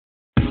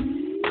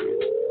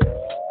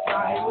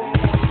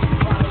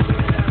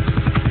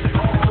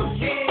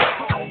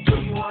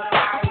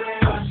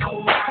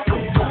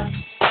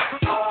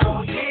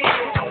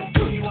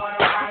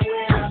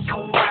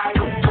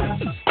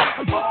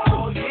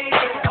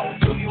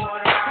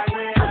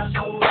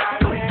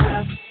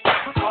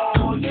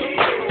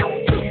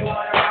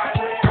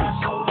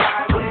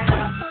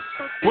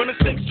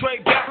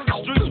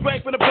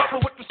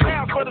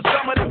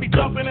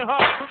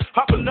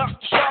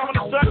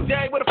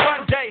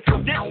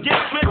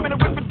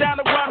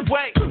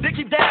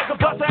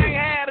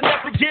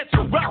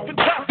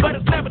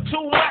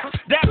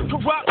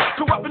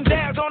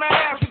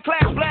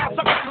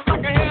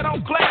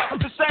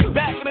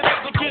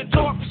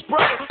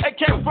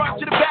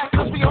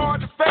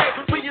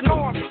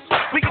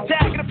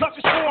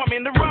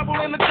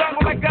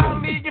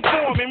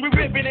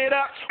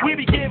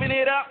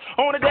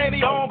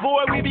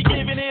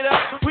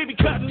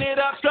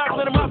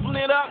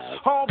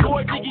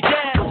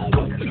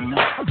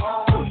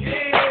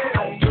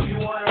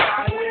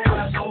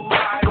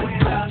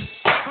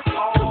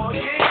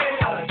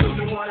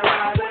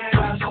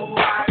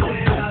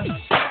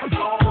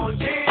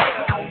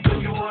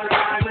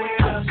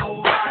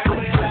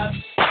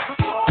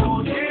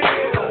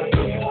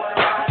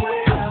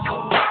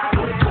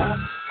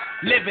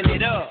living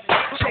it up.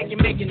 Shaking,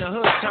 making the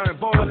hood turn,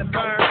 boil and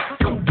burn.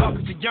 2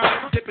 buckets of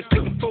urine, dipping,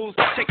 sticking fools,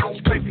 shaking,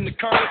 scraping the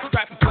curb,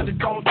 scrapping for the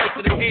dome, straight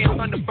to the head,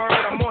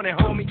 Thunderbird. I'm on it,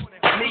 homie.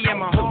 Me and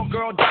my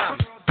homegirl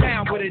Diamond.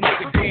 Down with a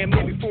nigga damn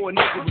near before a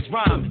nigga was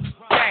rhyming.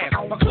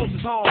 Damn, my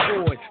closest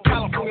homeboy.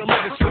 California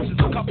living switches,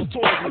 a couple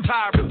toys,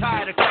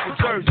 retired a couple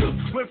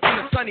jerseys. Went from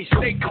the sunny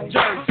state to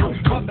Jersey.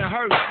 Up and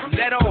hurt,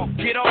 let off,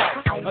 get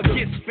off. Or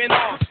get spin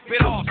off,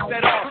 spit off,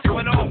 set off,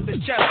 went off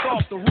the chest,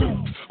 off the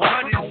roof.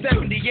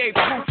 178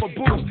 proof for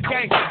boost.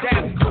 Gangsta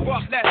Daz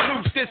Kurupt, let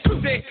loose. This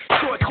is it.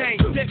 Short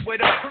change, sit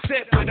with us,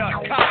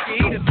 cocky,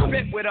 eat a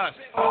spit with us.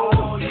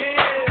 Oh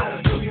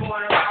yeah, do you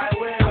wanna ride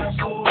with us?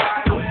 Who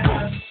ride with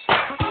us?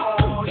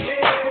 Oh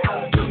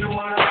yeah, do you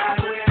wanna ride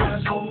with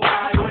us? Who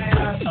ride with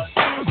us?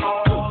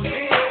 Oh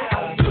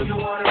yeah, do you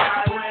wanna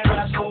ride with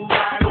us? Who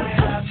ride with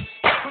us?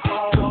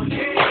 Oh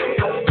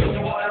yeah, do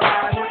you wanna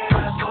ride with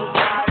us? Who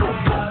ride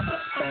with us?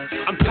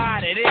 I'm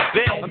tired of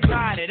this, I'm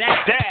tired of that.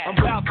 I'm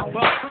about to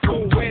bust,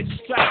 cool with you,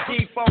 strap,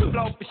 G4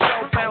 flow for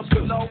show, bounce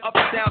below, up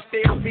and down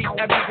stairs, beat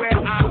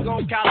everywhere I go,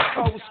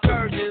 calico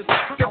scourges,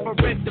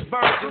 different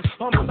diversions,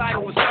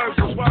 homicidal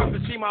insurgents, swerve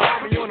and see my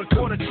homie on the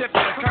corner, tipping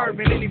the curb,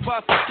 and any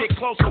busters get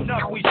close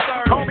enough, we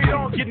serve. Homie,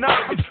 don't get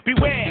nervous,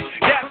 beware,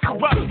 that's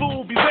corrupt,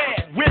 fool,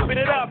 beware, whipping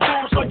it up,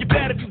 fool, so you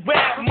better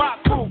beware of my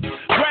crew.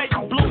 Gray,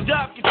 you blued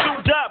up, you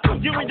tuned up,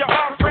 you and your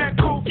old friend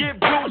crew get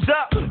bruised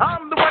up.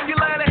 I'm the one you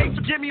let hate,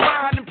 so give me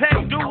mine and pay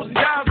dues and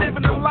down,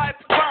 living a life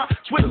of crime.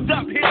 Switched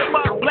up, hit 'em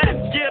up,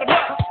 blast, get 'em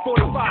up.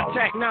 45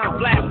 tack 9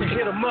 blast and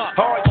hit 'em up.